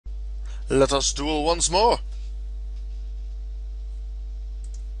Let us duel once more.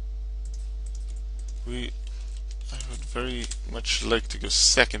 I would very much like to go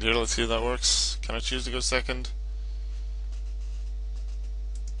second here. Let's see if that works. Can I choose to go second?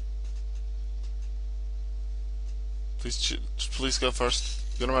 Please go first.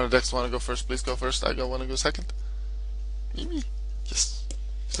 You don't want to go first. Please go first. I want to go second. Maybe. Yes.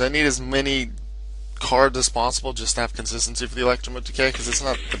 So I need as many cards as possible just to have consistency for the Electrum OTK, because it's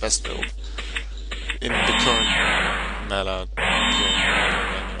not the best build in the current meta game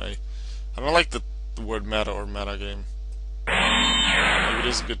anyway. I don't like the word meta or meta game. Maybe it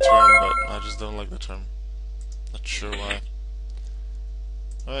is a good term, but I just don't like the term. Not sure why.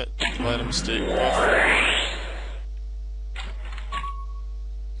 Alright, divide a mistake buff.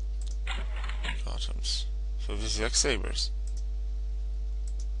 Atoms. So this is X Sabers.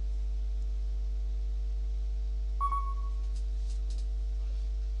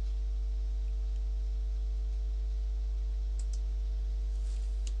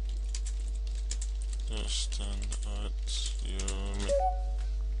 Stand at your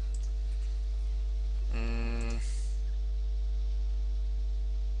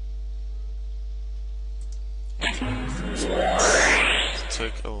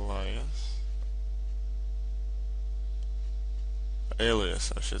take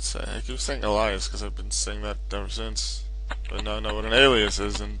alias, I should say. I keep saying alias because I've been saying that ever since. But now I know what an alias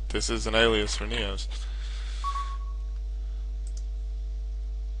is, and this is an alias for Neos.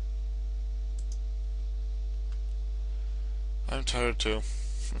 I'm tired too.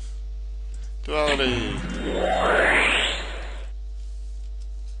 Duality!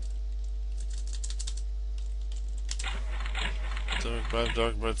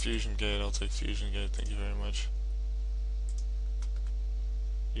 Dark Bright Fusion Gate. I'll take Fusion Gate, thank you very much.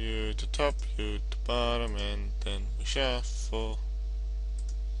 You to top, you to bottom, and then we shuffle.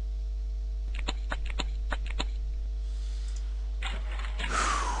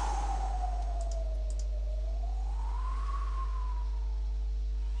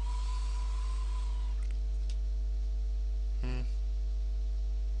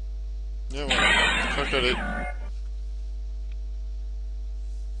 Yeah, well, click at it.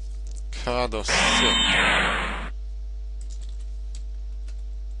 Card 6.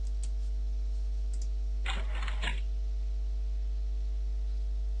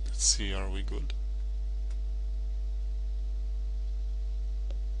 Let's see, are we good?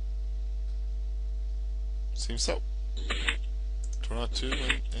 Seems so. Turn out 2 and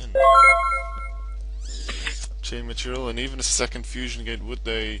in. Chain material, and even a second fusion gate, would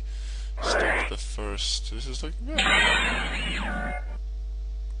they stop the first? This is looking good.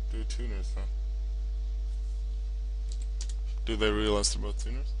 Do tuners though. Do they realize they're both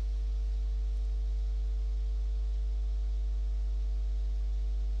tuners?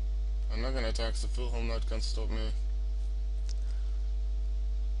 I'm not gonna attack, so full home knight can't stop me.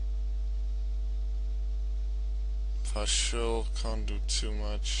 Partial can't do too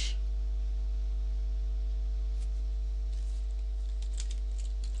much.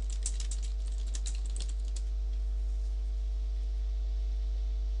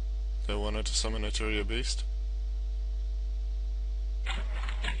 They wanted to summon a Turia Beast.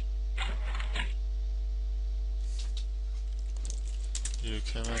 You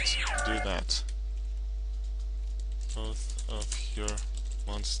cannot do that. Both of your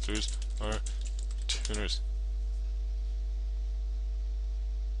monsters are tuners.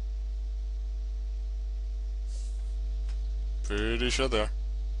 Pretty sure they are.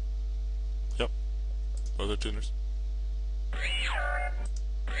 Yep. Both are tuners.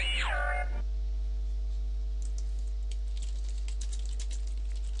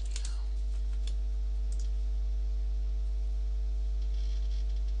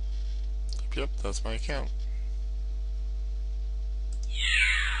 Yep, that's my account.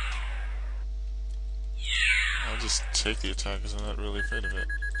 I'll just take the attack because I'm not really afraid of it.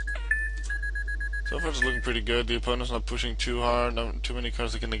 So far it's looking pretty good. The opponent's not pushing too hard, not too many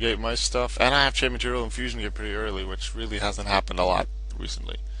cards that can negate my stuff, and I have chain material and fusion gate pretty early, which really hasn't happened a lot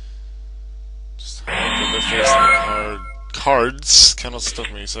recently. Just hope that they're facing cards cannot stop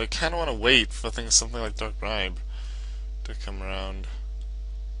me, so I kinda wanna wait for something like Dark Bribe to come around.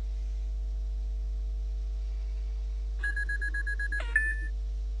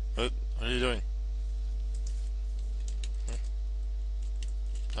 What are you doing?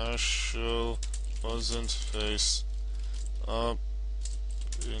 Partial wasn't face up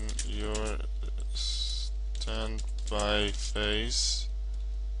in your standby phase.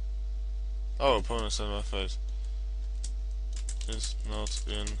 Oh, opponent standby phase is not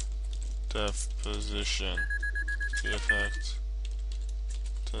in def position. The effect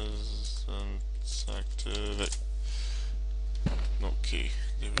does activate. Okay,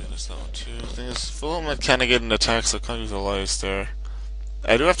 get rid of this level 2. The thing is, Fulham might kinda get an attack, so I can't use Elias there.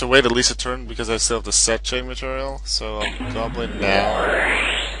 I do have to wait at least a turn because I still have the set chain material, so I'll Goblin now.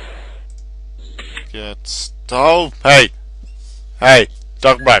 Get. Oh! Hey! Hey!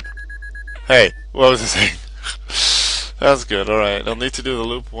 Dog Bribe! Hey! What was I saying? That's good, alright. I'll need to do the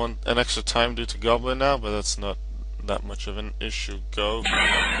loop an extra time due to Goblin now, but that's not that much of an issue. Go.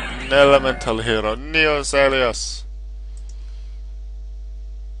 Elemental Hero, Neos Elias.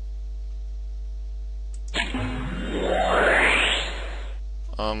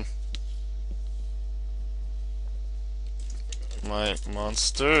 My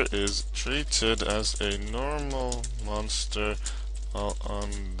monster is treated as a normal monster while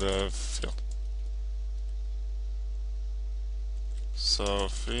on the field. So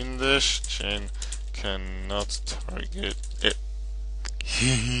Fiendish Chain cannot target it.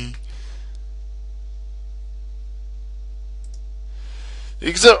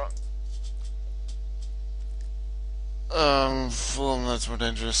 Full that's more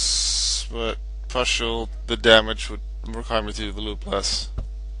dangerous, but partial the damage would require me to do the loop less.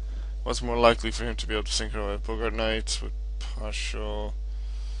 What's more likely for him to be able to synchro with Bogart Knight with partial?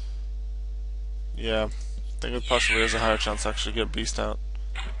 Yeah, I think with partial there's a higher chance to actually get Beast out.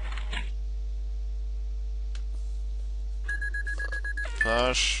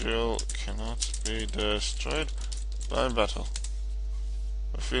 Partial cannot be destroyed by battle.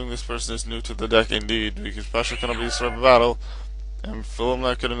 I have a feeling this person is new to the deck indeed, because partial cannot be destroyed by battle, and Fulham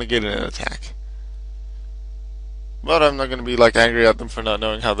not going to negate an attack. But I'm not going to be like angry at them for not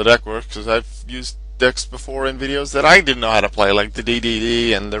knowing how the deck works, because I've used decks before in videos that I didn't know how to play, like the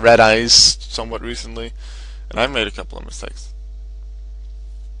DDD and the Red Eyes somewhat recently, and I made a couple of mistakes.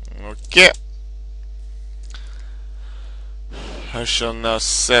 Okay. I shall now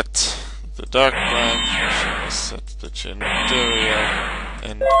set the Dark Branch, I shall set the Chindaria,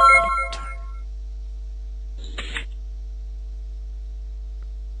 and my turn.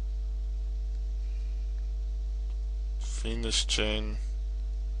 Fiendish Chain,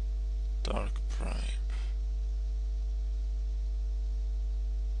 Dark Prime.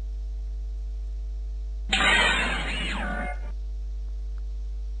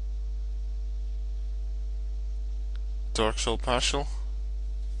 Dark Soul partial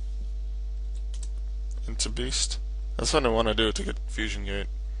into Beast. That's what I want to do to get Fusion Gate.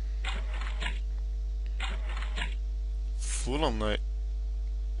 Fulham Knight.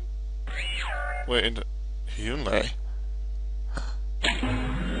 Wait, into Hyunlei.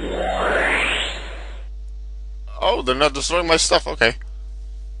 Oh, they're not destroying my stuff. Okay,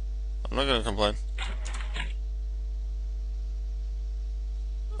 I'm not gonna complain.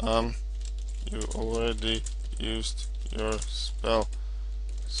 You already used your spell,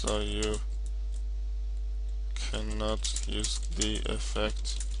 so you cannot use the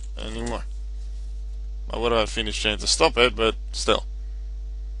effect anymore. I would have finished Chain to stop it, but still.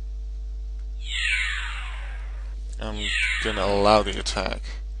 I'm gonna allow the attack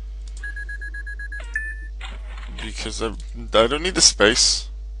because I don't need the space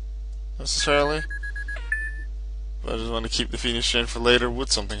necessarily, but I just want to keep the Phoenix Chain for later would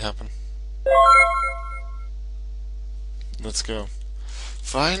something happen. Let's go.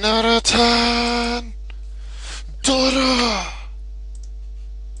 Vainaratan Dora.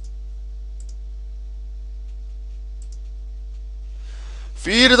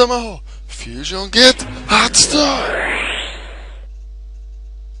 Feed them all. Fusion get hot star.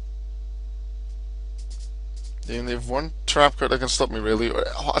 They only have one trap card that can stop me really.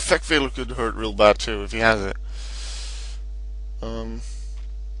 Effect Failure could hurt real bad too if he has it.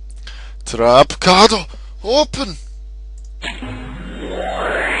 Trap card open.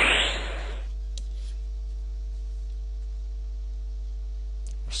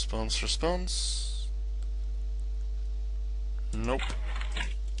 Response. Nope.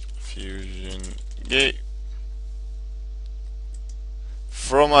 Fusion Gate.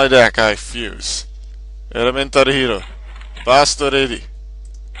 From my deck I fuse Elemental Hero, Basta Ready,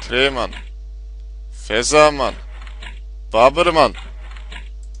 Treman, Fezaman, Baberman,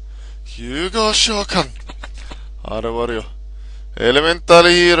 Hugo Shokan, Arawario, Elemental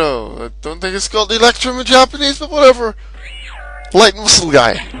Hero. I don't think it's called Electrum in Japanese, but whatever. Light Muscle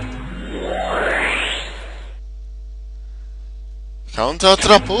Guy. Counter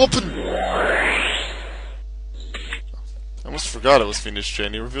Trap open. I almost forgot it was Fiendish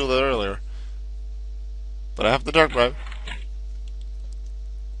Chain. He revealed that earlier. But I have the Dark Bribe.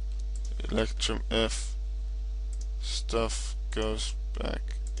 Electrum F. Stuff goes back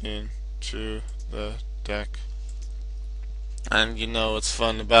into the deck. And you know what's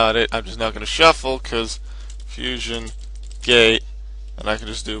fun about it? I'm just not going to shuffle because fusion, gate, and I can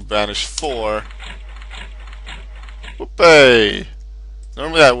just do banish 4. Whoopee!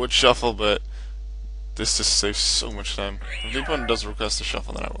 Normally I would shuffle, but this just saves so much time. If the opponent does request a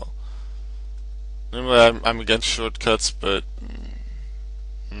shuffle, then I will. Normally I'm against shortcuts, but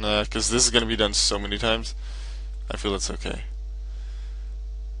nah, because this is going to be done so many times, I feel it's okay.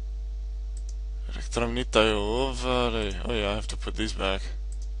 Electrum OTK. Oh yeah, I have to put these back.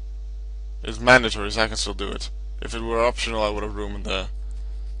 It's mandatory, so I can still do it. If it were optional, I would have ruined the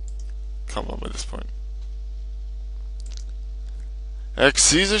combo by this point.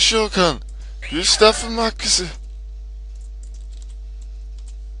 Exise Shulkan! Gustav Max!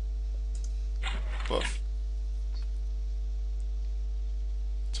 Buff.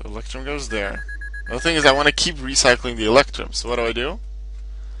 So Electrum goes there. The thing is, I want to keep recycling the Electrum, so what do?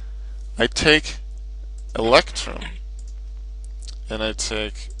 I take Electrum, and I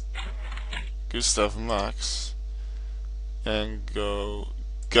take Gustav Max, and go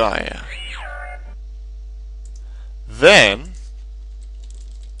Gaia. Then,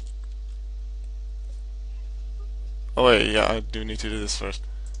 oh wait, yeah, I do need to do this first.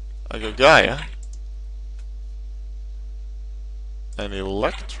 I go Gaia, and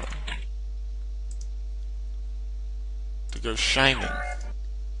Electrum, to go Shining.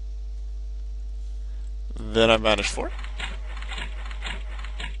 Then I banish 4.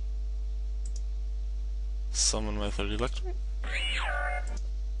 Summon my third Electrum.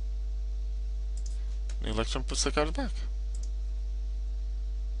 The Electrum puts the card back.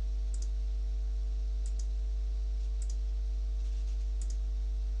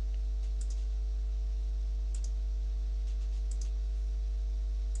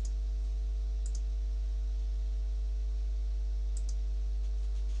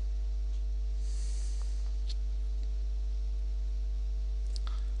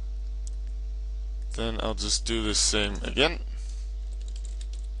 Then I'll just do the same again.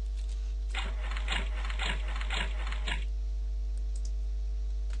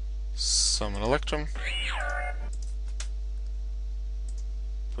 Summon Electrum.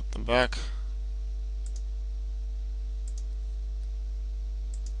 Put them back.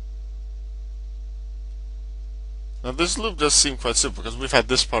 Now this loop does seem quite simple because we've had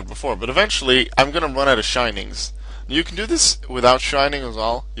this part before, but eventually I'm going to run out of Shinings. You can do this without Shining as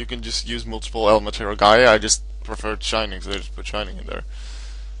well. You can just use multiple Elemental Gaia. I just preferred Shining, so I just put Shining in there.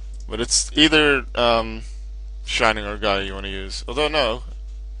 But it's either Shining or Gaia you want to use. Although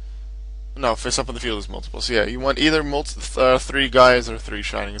no, face up on the field is multiple. So yeah, you want either 3 Gaias or 3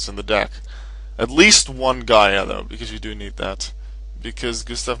 Shinings in the deck. At least 1 Gaia though, because you do need that. Because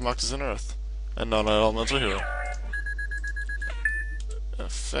Gustav Max is an Earth, and not an Elemental Hero.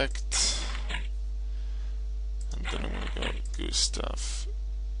 Effect. And then I'm going to go Gustav.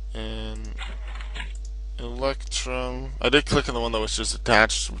 And Electrum. I did click on the one that was just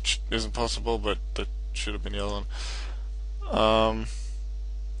attached, which isn't possible, but that should have been the other one.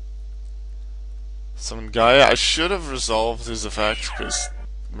 Summon Gaia. I should have resolved his effect because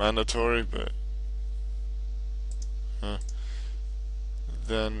mandatory, but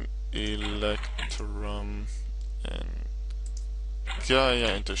then Electrum and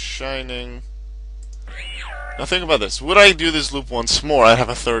Gaia into Shining. Now think about this. Would I do this loop once more, I'd have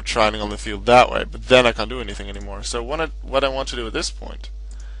a 3rd Shining on the field that way, but then I can't do anything anymore. So what I want to do at this point,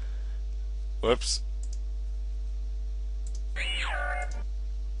 whoops.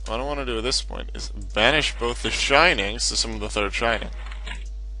 What I want to do at this point is banish both the Shinings to summon the 3rd Shining.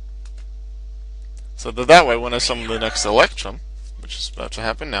 So that way, when I summon the next Electrum, which is about to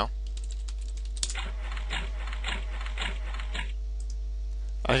happen now,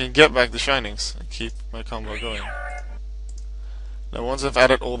 I can get back the Shinings and keep my combo going. Now once I've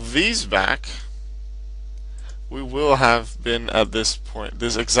added all these back, we will have been at this point,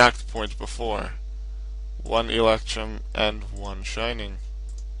 this exact point before. 1 Electrum and 1 Shining.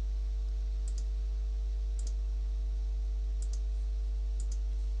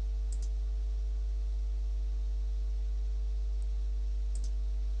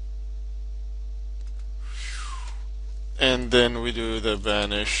 And then we do the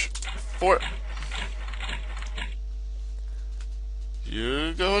banish 4.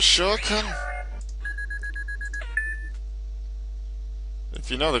 You go, Shokan.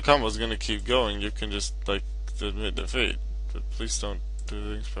 If you know the combo is gonna keep going, you can just like admit defeat. But please don't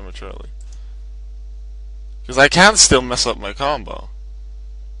do things prematurely. Because I can still mess up my combo.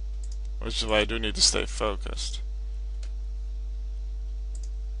 Which is why I do need to stay focused.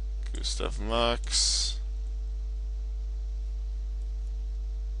 Gustav Max.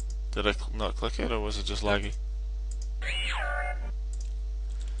 Did I not click it, or was it just laggy?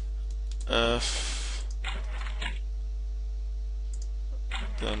 F,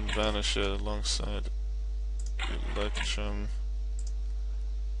 then banish it alongside Electrum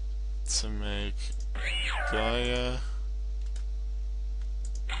to make Gaia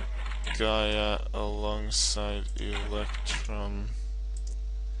alongside Electrum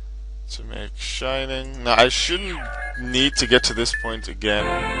to make Shining. Now I shouldn't need to get to this point again,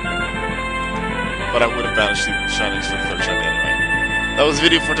 but I would have banished the Shinings for the third Shining anyway. That was the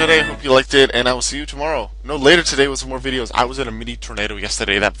video for today. Hope you liked it, and I will see you tomorrow. No, later today with some more videos. I was in a mini tornado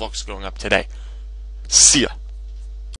yesterday. That vlog's going up today. See ya.